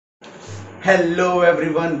Hello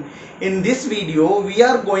everyone. In this video we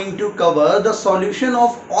are going to cover the solution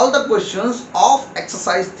of all the questions of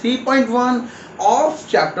exercise 3.1 of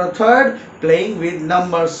chapter 3rd playing with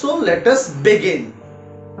numbers. So let us begin.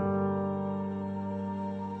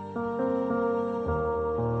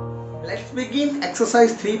 Let's begin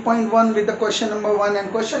exercise 3.1 with the question number 1, and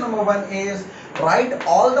question number 1 is write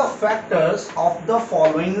all the factors of the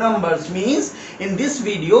following numbers. Means in this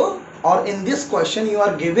video or in this question you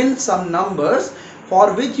are given some numbers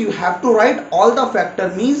for which you have to write all the factor,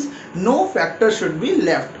 means no factor should be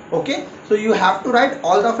left. Okay, so you have to write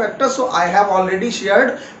all the factors. So I have already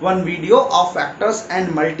shared one video of factors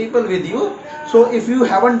and multiple with you. So if you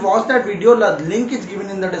haven't watched that video, the link is given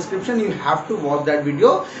in the description. You have to watch that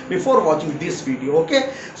video before watching this video.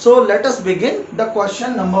 Okay, so let us begin the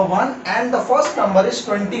question number 1, and the first number is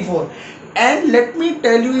 24. And let me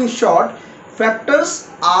tell you in short, factors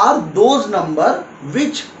are those number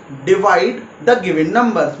which divide the given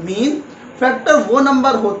numbers. Mean factor वो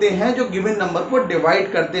number होते हैं जो given number को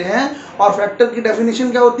divide करते हैं. और factor की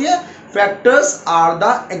definition क्या होती है? Factors are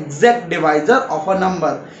the exact divisor of a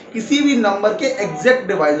number. किसी भी नंबर के एग्जैक्ट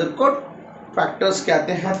डिवाइजर को फैक्टर्स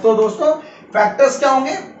कहते हैं. तो दोस्तों फैक्टर्स क्या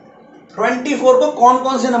होंगे? 24 को कौन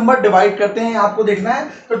कौन से नंबर डिवाइड करते हैं आपको देखना है.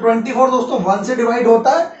 तो 24 दोस्तों 1 से डिवाइड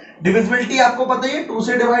होता है. डिविजिबिलिटी आपको पता ही है, 2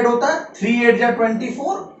 से डिवाइड होता है. 3 8 जा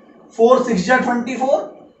 24, 4 6 जा 24,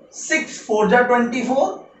 6 4 जा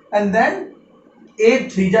 24, and then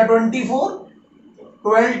 8 3 जा 24,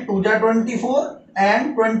 12 2 जा 24,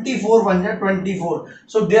 and 24 1 जा 24.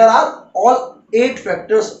 So there are all 8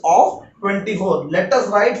 factors of 24. Let us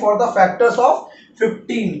write for the factors of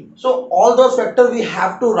 15. So all those factors we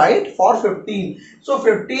have to write for 15. So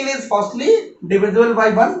 15 is firstly divisible by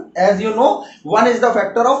 1. As you know, 1 is the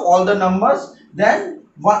factor of all the numbers. Then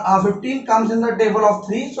 15 comes in the table of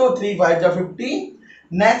 3. So 3 5 ja 15.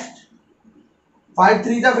 Next 5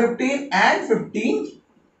 3 ja 15 and 15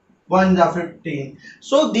 1 ja 15.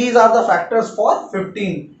 So these are the factors for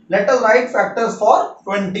 15. Let us write factors for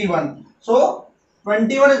 21. So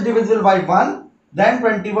 21 is divisible by 1. Then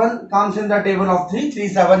 21 comes in the table of 3. 3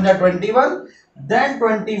 7 ja 21. Then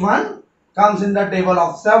 21 comes in the table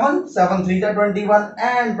of 7. 7 3 ja 21,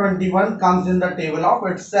 and 21 comes in the table of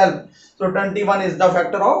itself. So 21 is the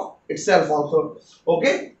factor of itself also.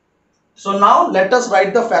 Okay. So now let us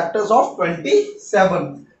write the factors of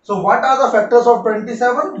 27. So what are the factors of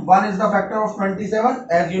 27? 1 is the factor of 27.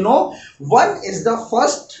 As you know, 1 is the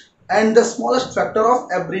first and the smallest factor of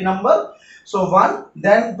every number. So 1,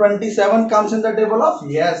 then 27 comes in the table of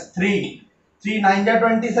 3. 3 9 ja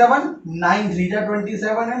 27, 9 3 ja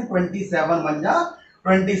 27, and 27 1 ja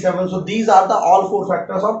 27. So these are the all 4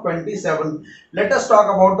 factors of 27. Let us talk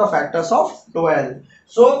about the factors of 12.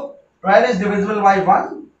 So 12 is divisible by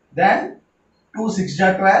 1. Then 2 6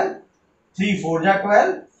 ja 12, 3 4 ja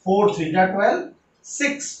 12, 4 3 ja 12,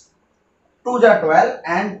 6 2 ja 12,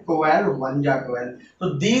 and 12 1 ja 12.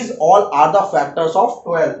 So these all are the factors of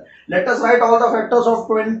 12. Let us write all the factors of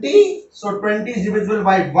 20. So 20 is divisible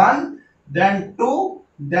by 1, then 2,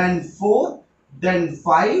 then 4, then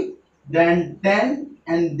 5, then 10,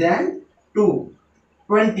 and then 2.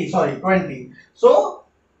 20. So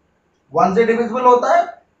 1 से divisible होता है.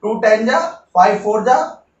 2 10 जा, 5 4 जा,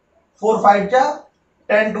 4 5 ja,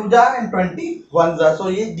 10 2 ja, and 20 1 ja. So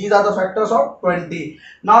these are the factors of 20.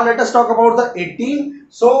 Now let us talk about the 18.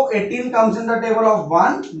 So 18 comes in the table of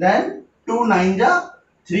 1. Then 2 9 ja,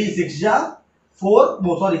 3 6 ja,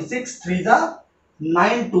 6 3 ja,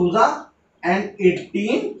 9 2 ja, and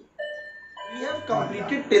 18. We have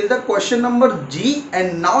completed till the question number G,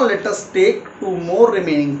 and now let us take 2 more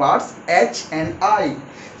remaining parts, H and I.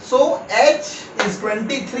 So H is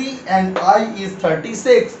 23 and I is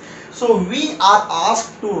 36. So we are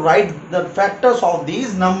asked to write the factors of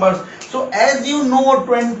these numbers. So as you know,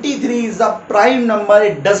 23 is a prime number.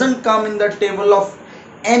 It doesn't come in the table of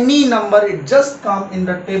any number. It just comes in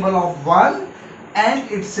the table of 1 and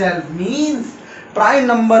itself. Means prime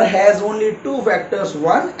number has only 2 factors,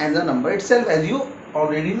 1 and the number itself, as you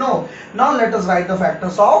already know. Now let us write the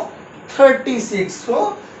factors of 36.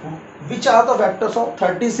 So which are the factors of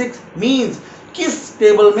 36? Means किस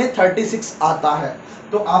table में 36 आता है.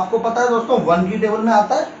 तो आपको पता है दोस्तों 1 की टेबल में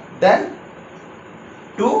आता है. देन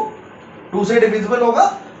 2 से डिविजिबल होगा.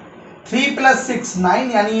 3 + 6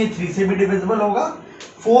 9, यानी ये 3 से भी डिविजिबल होगा.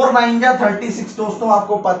 4 9 जा 36 दोस्तों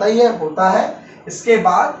आपको पता ही है होता है. इसके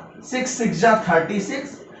बाद 6 6 जा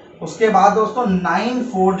 36. उसके बाद दोस्तों 9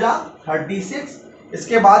 4 जा 36.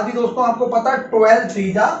 इसके बाद भी दोस्तों आपको पता है 12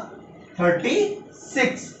 3 जा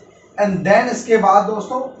 36. एंड देन इसके बाद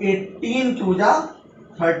दोस्तों 18 2 जा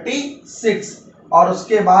 36. और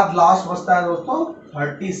उसके बाद लास्ट बचता है दोस्तों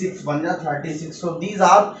 36 बन जा 36. So these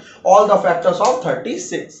are all the factors of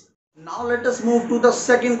 36. Now let us move to the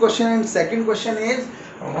second question, and second question is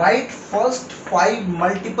write first 5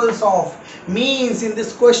 multiples of. Means in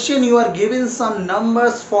this question you are given some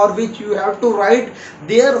numbers for which you have to write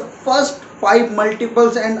their first 5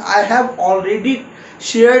 multiples, and I have already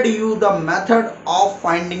shared you the method of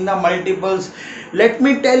finding the multiples. Let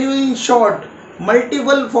me tell you in short,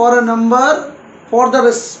 multiple for a number, for the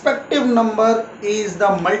respective number is the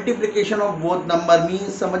multiplication of both number.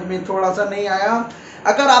 Means समझ में थोड़ा सा नहीं आया?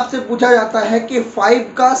 अगर आपसे पूछा जाता है कि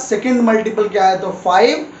 5 का सेकंड मल्टीपल क्या है, तो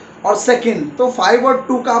 5 और सेकंड, तो 5 और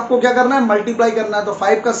 2 का आपको क्या करना है, मल्टीप्लाई करना है. तो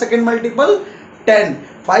 5 का सेकंड मल्टीपल 10,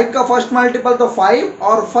 5 का फर्स्ट मल्टीपल तो 5,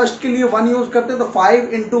 और फर्स्ट के लिए 1 यूज करते तो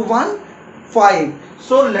 5 into 1 5.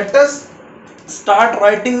 So let us start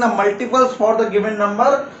writing the multiples for the given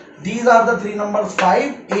number. These are the three numbers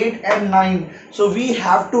 5, 8 and 9. So we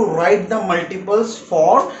have to write the multiples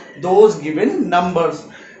for those given numbers.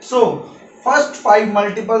 So first 5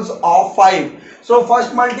 multiples of 5. So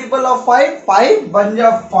first multiple of 5, 5 बन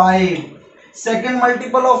जा 5. Second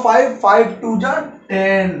multiple of 5, 5 2 जा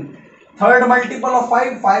 10. Third multiple of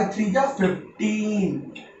 5, 5 3 जा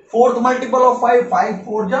 15. Fourth multiple of 5, 5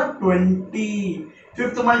 4 जा 20.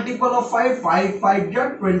 Fifth multiple of 5, 5 5 जा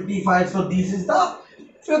 25. So this is the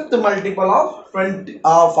fifth multiple of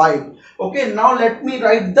 5. Okay, now let me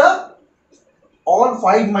write the all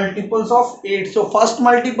 5 multiples of 8. So first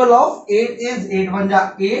multiple of 8 is 8 1 ja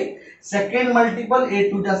 8. Second multiple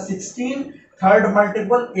 8 2 ja 16. Third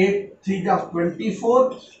multiple 8 3 ja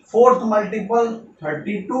 24. Fourth multiple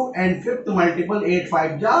 32 and fifth multiple 8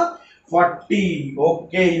 5 ja 40.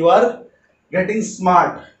 Okay, you are getting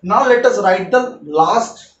smart. Now let us write the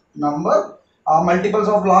last number, multiples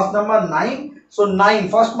of last number 9. So 9,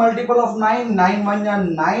 first multiple of 9, 9 1 ja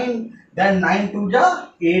 9, then 9 2 ja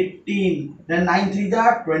 18, then 9 3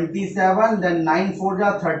 ja 27, then 9 4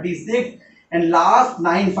 ja 36, and last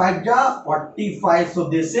 9 5 ja 45. So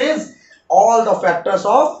this is all the factors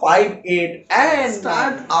of 5 8. And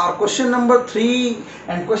start our question number 3,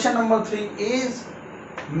 and question number 3 is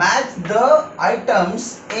match the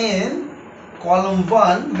items in column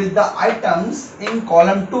 1 with the items in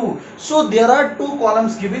column 2. So there are two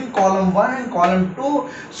columns given, column 1 and column 2.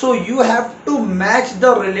 So you have to match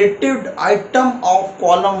the related item of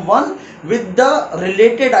column 1 with the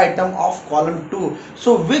related item of column 2.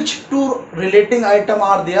 So which two relating item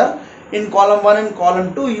are there in column 1 and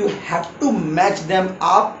column 2? You have to match them.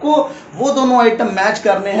 आपको वो दोनों item match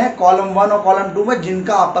करने हैं column 1 और column 2 में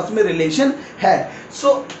जिनका आपस में रिलेशन है.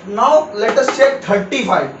 So now let us check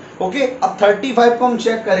 35. Okay, अब 35 को हम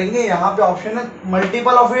चेक करेंगे. यहाँ पे ऑप्शन है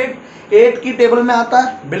मल्टीपल ऑफ 8. 8 की टेबल में आता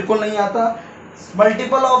है? बिल्कुल नहीं आता.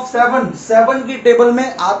 मल्टीपल ऑफ 7, 7 की टेबल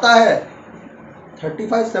में आता है?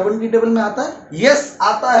 35 7 की टेबल में आता है? यस,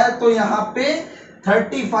 आता है. तो यहाँ पे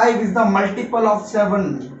 35 इज द मल्टीपल ऑफ 7.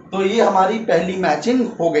 तो ये हमारी पहली मैचिंग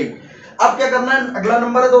हो गई. अब क्या करना है, अगला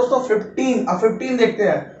नंबर है दोस्तों 15. अब 15 देखते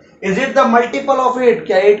हैं. Is it the multiple of 8?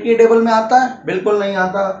 क्या 8 की टेबल में आता है? बिल्कुल नहीं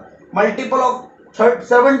आता. मल्टीपल ऑफ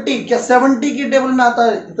 70, क्या 70 की टेबल में आता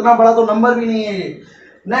है? इतना बड़ा तो नंबर भी नहीं है ये.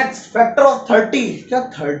 Next, factor of 30. क्या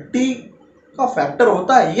 30 का फैक्टर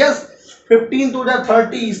होता है? यस, 15 टू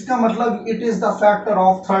 30, इसका मतलब it is the factor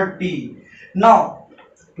of 30.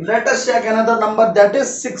 Now let us check another number, that is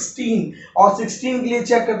 16. और 16 के लिए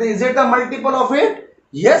चेक करते हैं, is it the multiple of 8?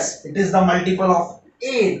 Yes, it is the multiple of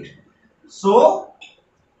 8. So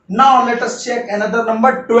now let us check another number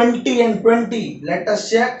 20 and 20. Let us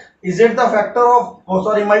check, is it the factor of,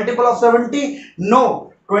 multiple of 70?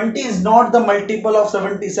 No, 20 is not the multiple of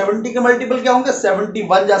 70. 70 के multiple क्या होंगे?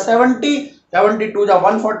 71 जा 70, 72 जा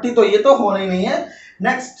 140. तो ये तो होना ही नहीं है.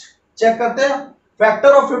 नेक्स्ट चेक करते हैं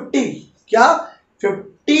फैक्टर ऑफ 50. क्या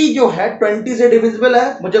 50 जो है 20 से डिविजिबल है?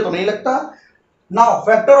 मुझे तो नहीं लगता. नाउ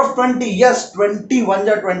फैक्टर ऑफ 20, यस, 21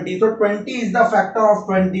 जा 20. तो 20 is the factor of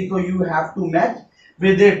 20. So you have to match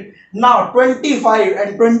with it. Now 25,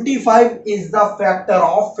 and 25 is the factor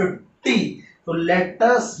of 50. So let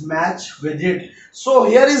us match with it. So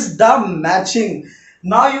here is the matching.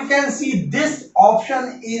 Now you can see this option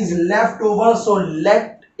is left over, so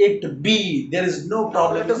let it be. There is no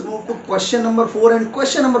problem. Let us move to question number 4, and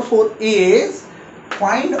question number 4 is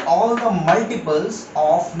find all the multiples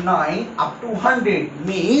of 9 up to 100.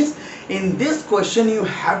 Means in this question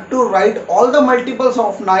you have to write all the multiples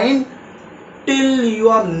of 9 till you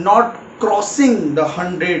are not crossing the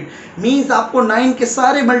 100. Means आपको 9 के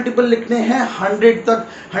सारे multiple लिखने हैं 100 तक.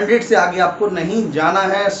 100 से आगे आपको नहीं जाना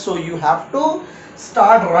है. So you have to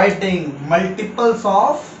start writing multiples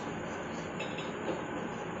of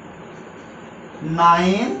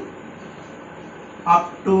 9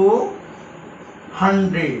 up to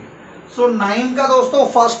 100। सो 9 का दोस्तों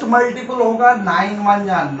फर्स्ट मल्टीपल होगा 9 1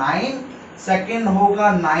 जा 9, सेकेंड होगा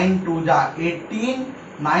 9 2 जा 18,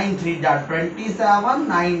 9 3 जा 27,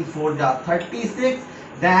 9 4 जा 36,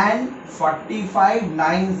 then 45,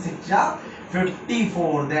 9 6 जा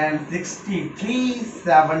 54, then 63,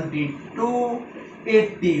 72,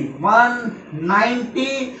 81, 90।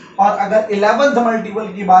 और अगर 11th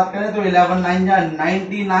मल्टीपल की बात करें तो 11 9 जा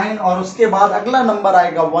 99 और उसके बाद अगला नंबर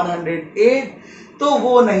आएगा 108, तो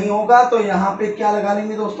वो नहीं होगा। तो यहाँ पे क्या लगा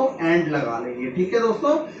लेंगे दोस्तों, एंड लगा लेंगे। ठीक है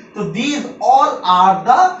दोस्तों, तो these all are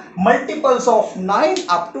the multiples of 9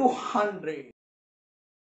 up to 100।